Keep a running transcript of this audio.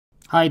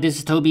Hi, this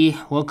is Toby.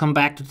 Welcome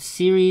back to the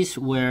series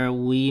where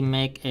we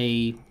make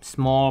a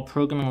small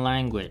programming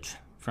language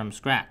from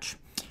scratch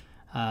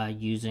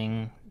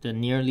using the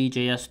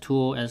Nearly.js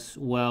tool as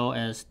well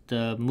as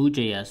the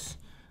Moo.js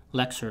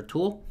Lexer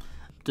tool.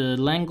 The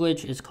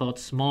language is called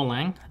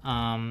SmallLang.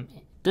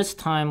 This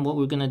time what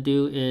we're going to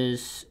do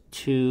is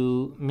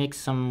to make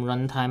some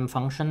runtime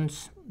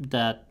functions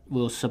that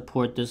will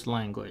support this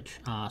language,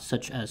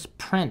 such as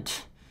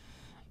print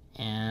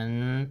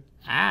and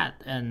add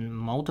and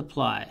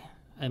multiply.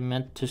 I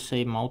meant to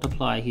say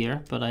multiply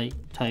here, but I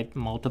typed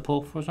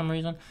multiple for some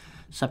reason.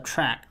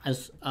 Subtract.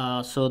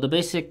 So the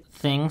basic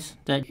things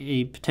that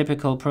a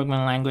typical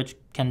programming language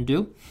can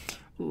do,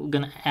 we're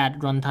going to add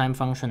runtime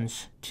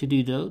functions to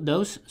do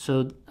those.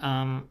 So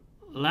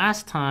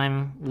last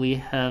time we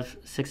have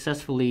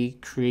successfully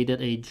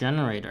created a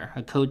generator,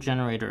 a code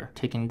generator,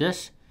 taking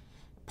this,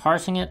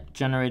 parsing it,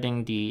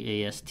 generating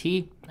the AST,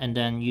 and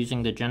then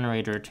using the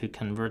generator to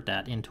convert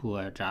that into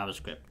a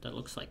JavaScript that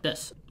looks like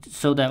this,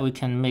 so that we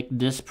can make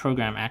this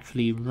program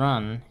actually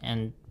run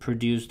and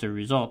produce the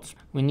results.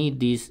 We need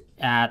these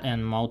add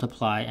and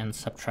multiply and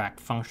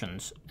subtract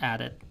functions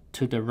added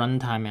to the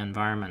runtime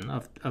environment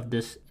of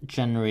this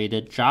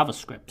generated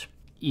JavaScript.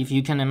 If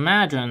you can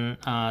imagine,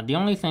 the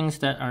only things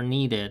that are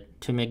needed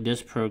to make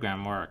this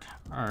program work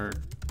are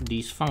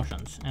these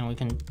functions, and we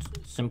can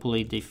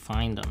simply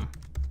define them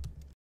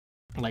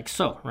like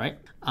so, right?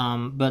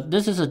 But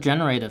this is a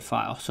generated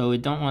file, so we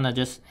don't want to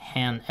just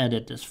hand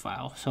edit this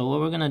file. So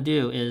what we're going to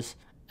do is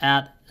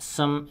add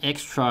some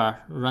extra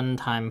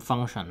runtime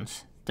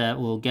functions that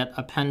will get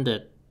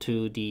appended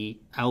to the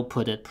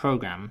outputted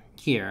program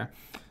here.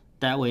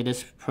 That way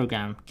this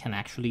program can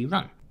actually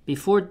run.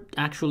 Before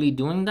actually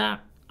doing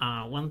that,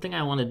 one thing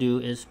I want to do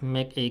is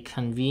make a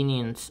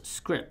convenience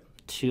script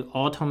to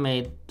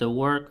automate the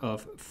work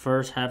of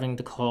first having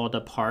to call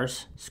the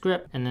parse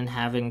script and then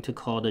having to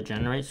call the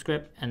generate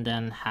script and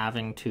then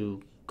having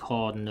to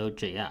call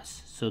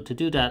Node.js. So to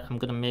do that, I'm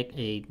going to make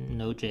a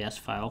Node.js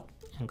file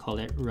and call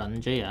it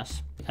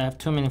run.js. I have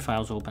too many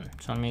files open,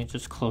 so let me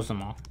just close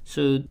them all.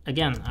 So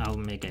again, I'll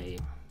make a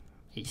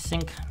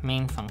sync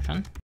main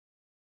function.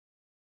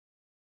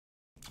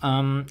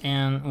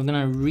 And we're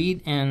going to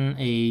read in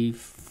a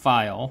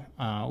file,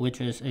 which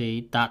is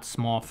a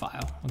 .small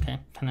file. Okay,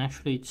 can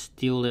actually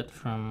steal it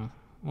from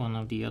one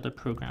of the other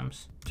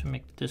programs to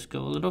make this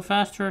go a little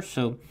faster.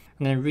 So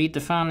I'm going to read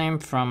the file name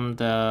from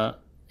the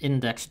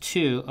index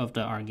 2 of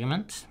the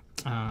argument.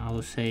 I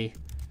will say,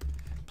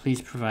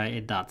 please provide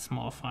a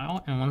 .small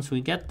file. And once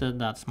we get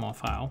the .small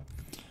file,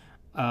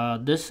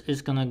 this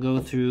is going to go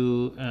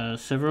through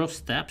several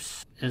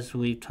steps as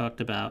we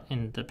talked about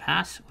in the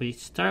past. We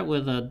start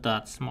with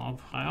a .small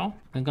file.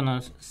 We're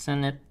going to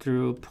send it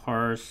through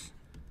parse.js,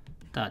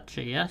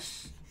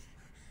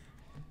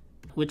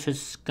 which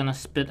is going to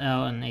spit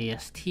out an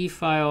AST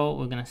file.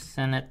 We're going to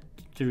send it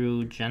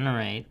through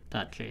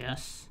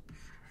generate.js,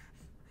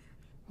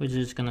 which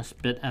is going to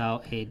spit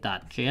out a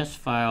 .js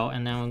file,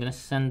 and then we're going to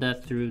send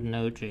that through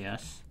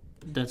Node.js.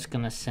 That's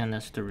going to send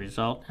us the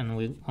result, and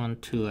we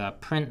want to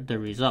print the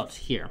results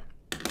here.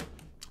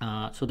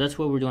 So that's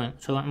what we're doing.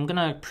 So I'm going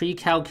to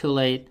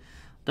pre-calculate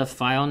the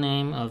file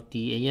name of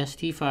the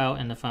AST file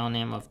and the file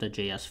name of the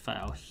JS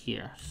file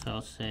here. So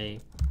I'll say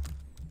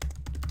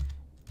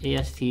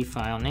AST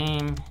file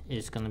name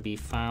is going to be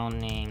file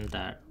name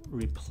that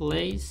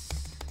replace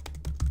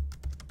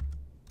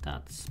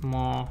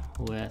 .small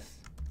with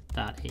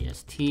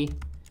 .ast,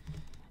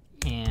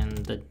 and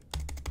the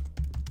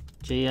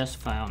JS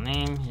file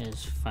name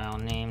is file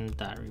name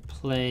that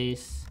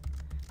replace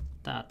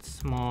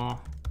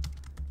 .small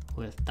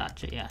with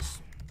 .js.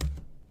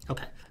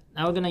 Okay,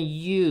 now we're going to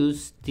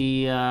use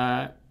the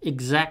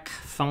exec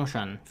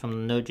function from the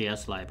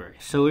Node.js library.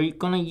 So we're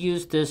going to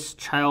use this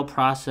child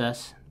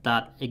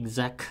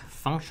process.exec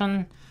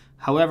function.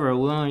 However,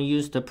 we want to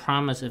use the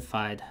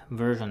promiseified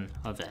version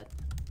of it.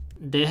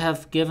 They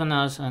have given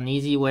us an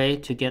easy way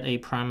to get a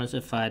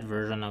promiseified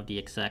version of the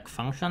exec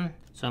function.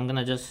 So I'm going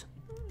to just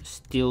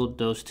steal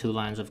those 2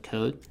 lines of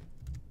code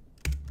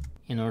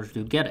in order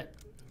to get it.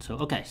 So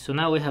okay, so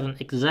now we have an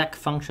exec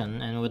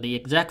function, and with the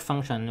exec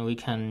function we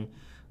can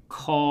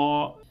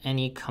call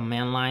any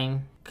command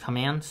line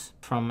commands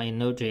from a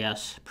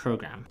Node.js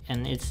program,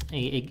 and it's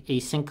a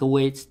sync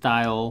await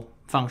style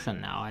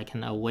function. Now I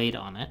can await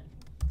on it.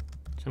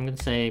 So I'm going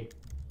to say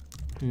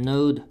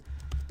node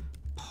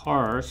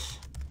parse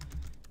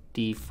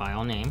the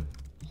file name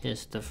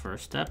is the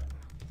first step.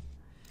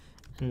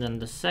 And then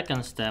the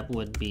second step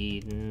would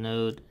be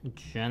node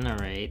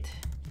generate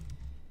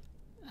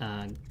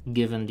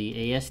given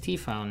the AST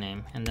file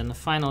name. And then the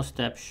final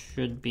step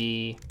should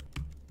be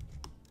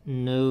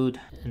node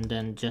and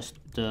then just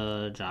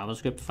the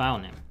JavaScript file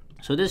name.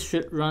 So this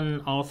should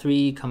run all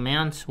 3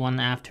 commands one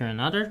after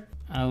another.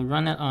 I'll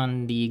run it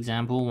on the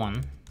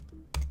example1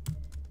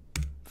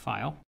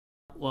 file.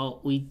 Well,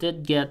 we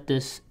did get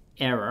this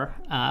error,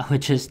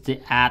 which is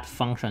the add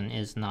function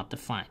is not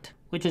defined,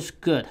 which is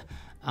good.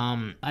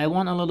 I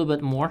want a little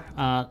bit more.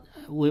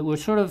 We're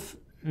sort of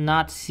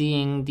not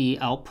seeing the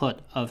output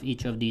of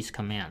each of these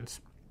commands.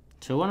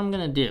 So what I'm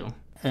gonna do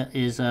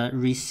is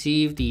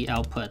receive the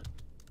output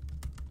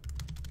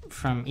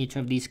from each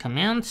of these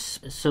commands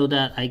so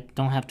that I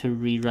don't have to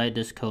rewrite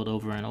this code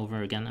over and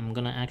over again. I'm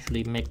gonna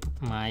actually make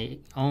my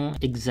own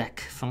exec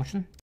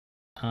function,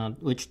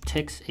 which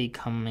takes a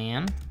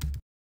command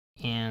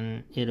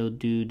and it'll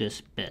do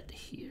this bit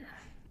here.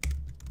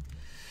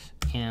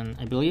 And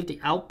I believe the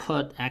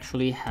output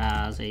actually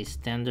has a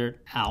standard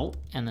out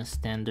and a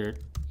standard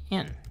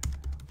in,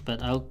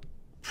 but I'll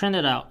print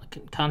it out,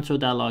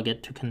 console.log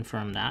it to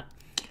confirm that.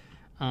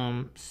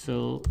 And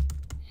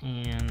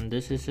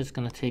this is just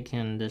gonna take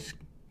in this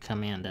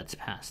command that's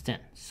passed in.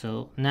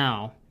 So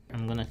now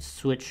I'm gonna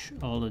switch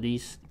all of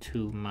these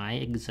to my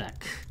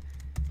exec,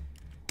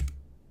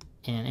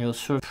 and it will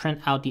sort of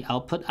print out the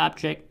output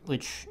object,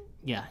 which,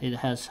 yeah, it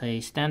has a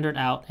standard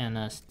out and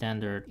a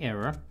standard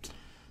error.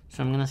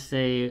 So I'm gonna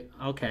say,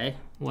 okay,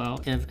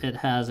 well, if it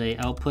has a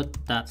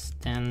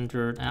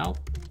output.standard out,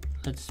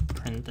 let's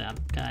print that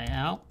guy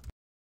out.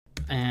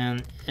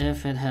 And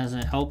if it has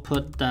an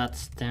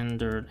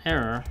output.standard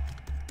error,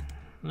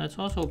 let's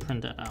also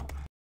print that out.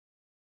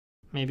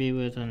 Maybe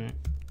with an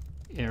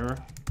error.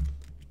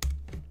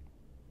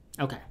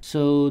 Okay,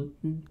 so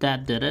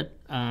that did it.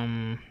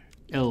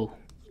 Oh,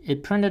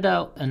 it printed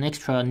out an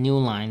extra new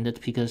line. That's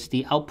because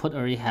the output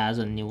already has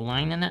a new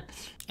line in it.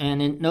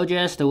 And in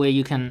Node.js, the way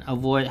you can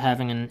avoid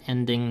having an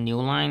ending new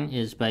line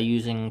is by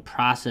using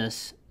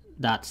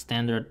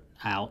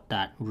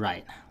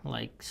process.standardout.write,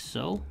 like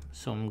so.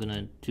 So I'm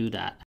gonna do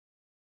that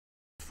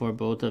for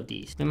both of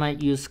these. We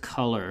might use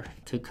color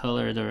to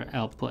color their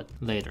output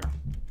later.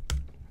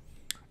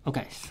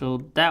 Okay,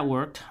 so that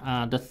worked.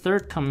 The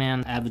third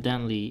command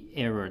evidently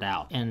errored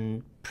out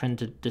and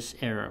printed this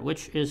error,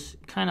 which is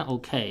kind of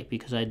okay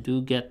because I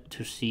do get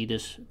to see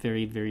this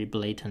very, very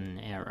blatant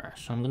error.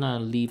 So I'm gonna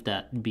leave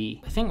that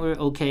be. I think we're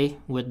okay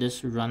with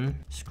this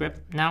run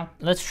script now.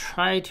 Let's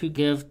try to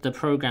give the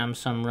program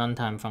some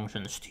runtime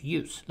functions to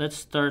use. Let's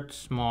start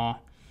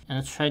small and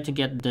let's try to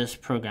get this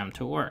program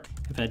to work.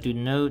 If I do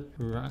node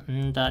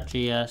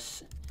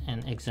run.js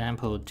and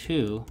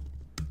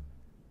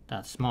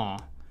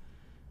example2.small,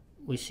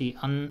 we see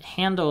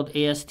unhandled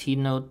AST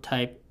node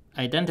type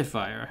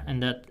identifier,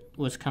 and that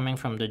was coming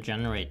from the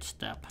generate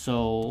step.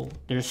 So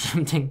there's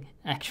something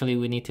actually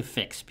we need to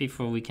fix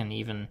before we can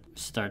even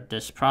start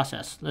this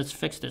process. Let's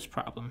fix this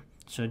problem.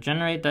 So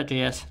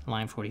generate.js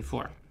line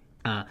 44.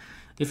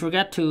 We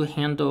forgot to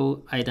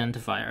handle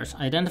identifiers.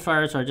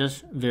 Identifiers are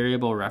just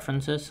variable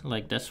references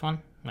like this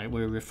one. Like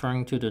we're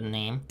referring to the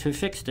name. To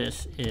fix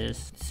this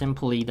is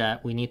simply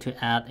that we need to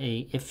add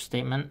a if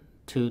statement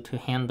to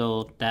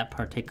handle that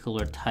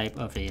particular type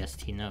of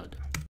AST node.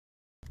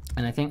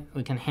 And I think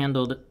we can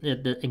handle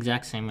it the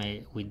exact same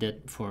way we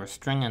did for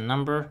string and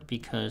number,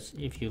 because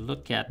if you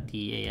look at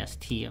the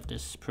AST of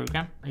this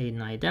program, an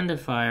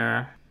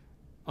identifier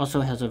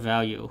also has a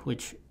value,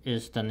 which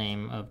is the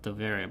name of the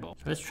variable.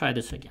 So let's try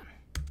this again.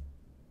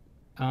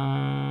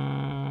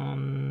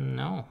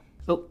 No.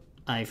 Oh,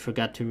 I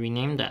forgot to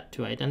rename that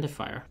to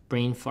identifier.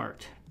 Brain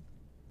fart.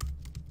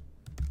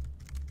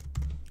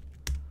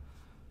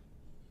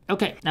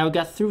 Okay, now we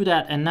got through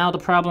that, and now the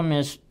problem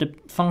is the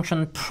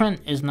function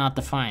print is not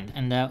defined,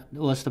 and that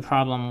was the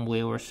problem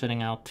we were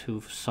setting out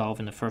to solve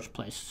in the first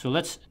place. So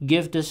let's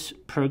give this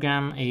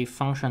program a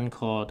function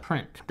called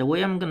print. The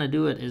way I'm gonna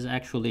do it is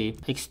actually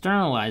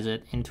externalize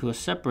it into a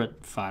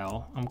separate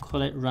file. I'm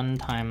call it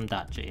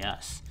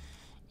runtime.js.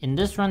 In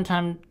this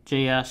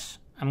runtime.js,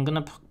 I'm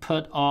gonna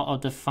put all of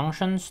the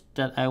functions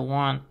that I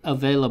want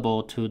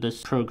available to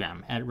this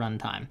program at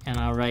runtime, and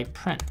I'll write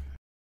print,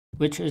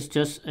 which is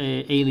just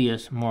an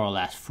alias more or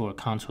less for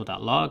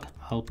console.log.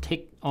 I'll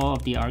take all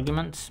of the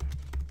arguments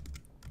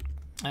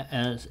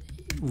as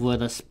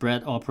with a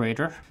spread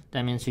operator.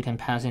 That means you can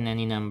pass in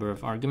any number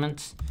of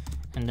arguments,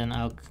 and then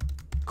I'll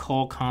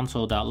call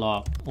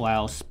console.log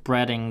while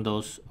spreading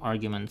those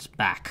arguments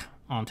back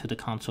onto the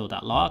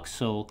console.log.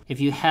 So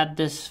if you had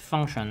this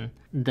function,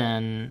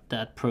 then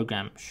that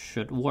program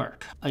should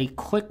work. A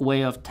quick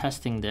way of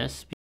testing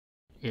this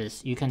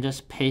is you can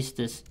just paste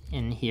this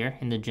in here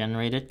in the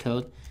generated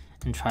code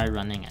and try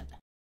running it.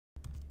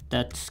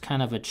 That's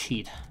kind of a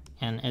cheat,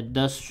 and it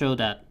does show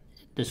that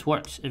this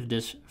works if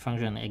this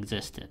function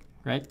existed,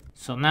 right?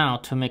 So now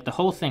to make the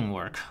whole thing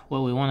work,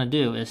 what we want to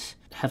do is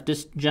have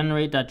this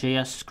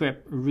generate.js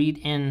script read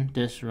in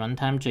this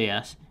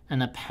runtime.js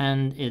and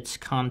append its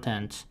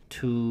contents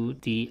to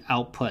the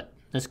output.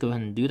 Let's go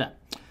ahead and do that.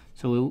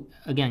 So we'll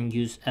again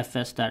use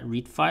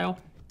fs.read file.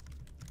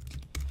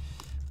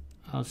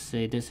 I'll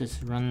say this is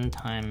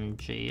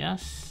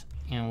runtime.js,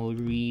 and we'll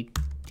read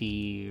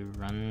the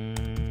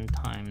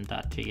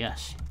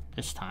runtime.js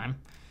this time.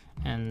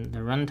 And the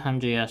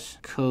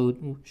runtime.js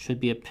code should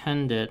be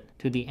appended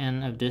to the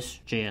end of this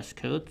JS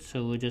code.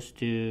 So we'll just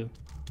do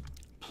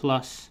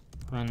plus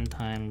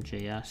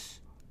runtime.js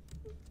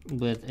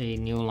with a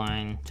new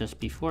line just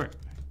before it.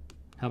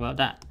 How about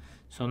that?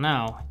 So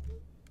now,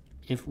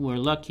 if we're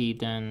lucky,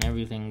 then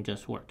everything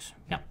just works.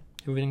 Yeah,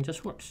 everything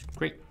just works.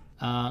 Great.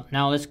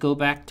 Now let's go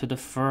back to the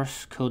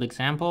first code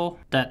example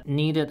that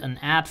needed an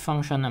add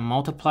function, a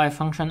multiply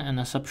function, and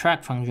a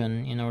subtract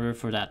function in order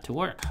for that to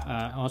work.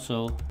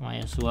 Also,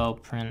 might as well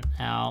print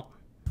out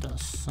the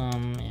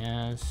sum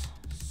as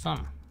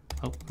sum.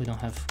 Oh, we don't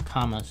have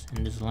commas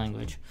in this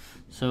language.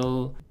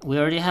 So we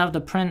already have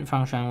the print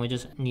function. We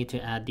just need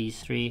to add these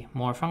 3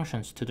 more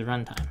functions to the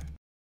runtime.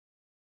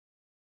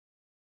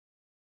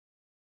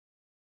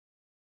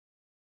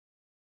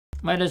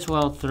 Might as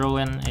well throw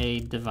in a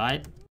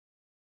divide.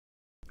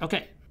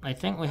 Okay, I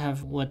think we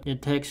have what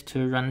it takes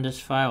to run this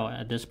file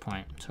at this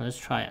point. So let's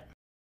try it.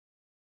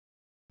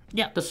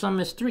 Yeah, the sum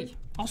is 3.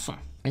 Awesome.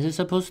 Is it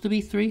supposed to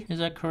be 3? Is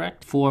that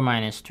correct? 4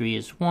 minus 3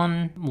 is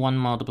 1. 1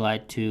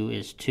 multiplied 2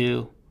 is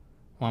 2.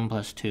 1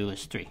 plus 2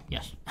 is 3.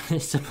 Yes,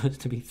 it's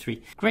supposed to be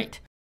 3. Great.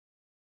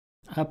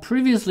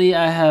 Previously,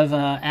 I have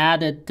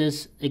added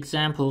this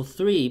example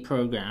 3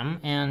 program,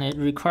 and it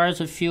requires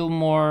a few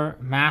more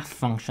math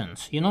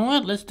functions. You know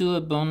what? Let's do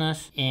a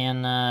bonus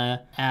and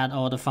add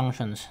all the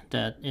functions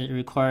that it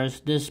requires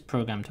this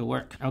program to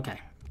work.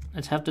 Okay,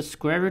 let's have the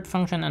square root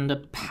function and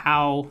the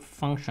pow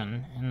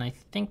function, and I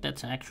think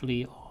that's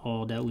actually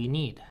all that we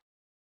need.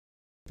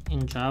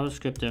 In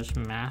JavaScript, there's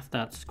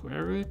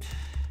math.square root,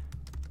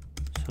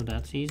 so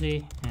that's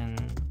easy, and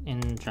in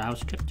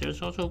JavaScript,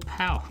 there's also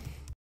pow.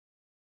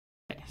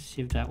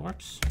 See if that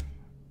works.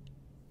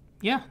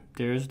 Yeah,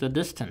 there's the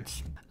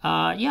distance.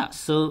 Yeah,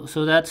 so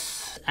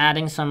that's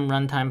adding some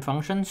runtime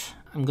functions.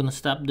 I'm gonna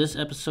stop this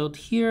episode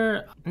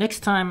here. Next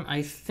time,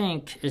 I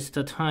think, is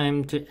the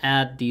time to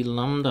add the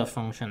lambda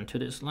function to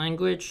this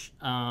language.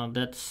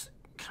 That's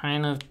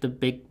kind of the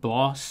big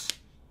boss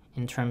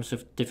in terms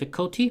of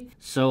difficulty.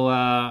 So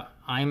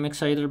I'm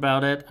excited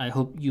about it. I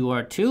hope you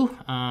are too.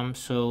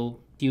 So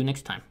see you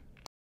next time.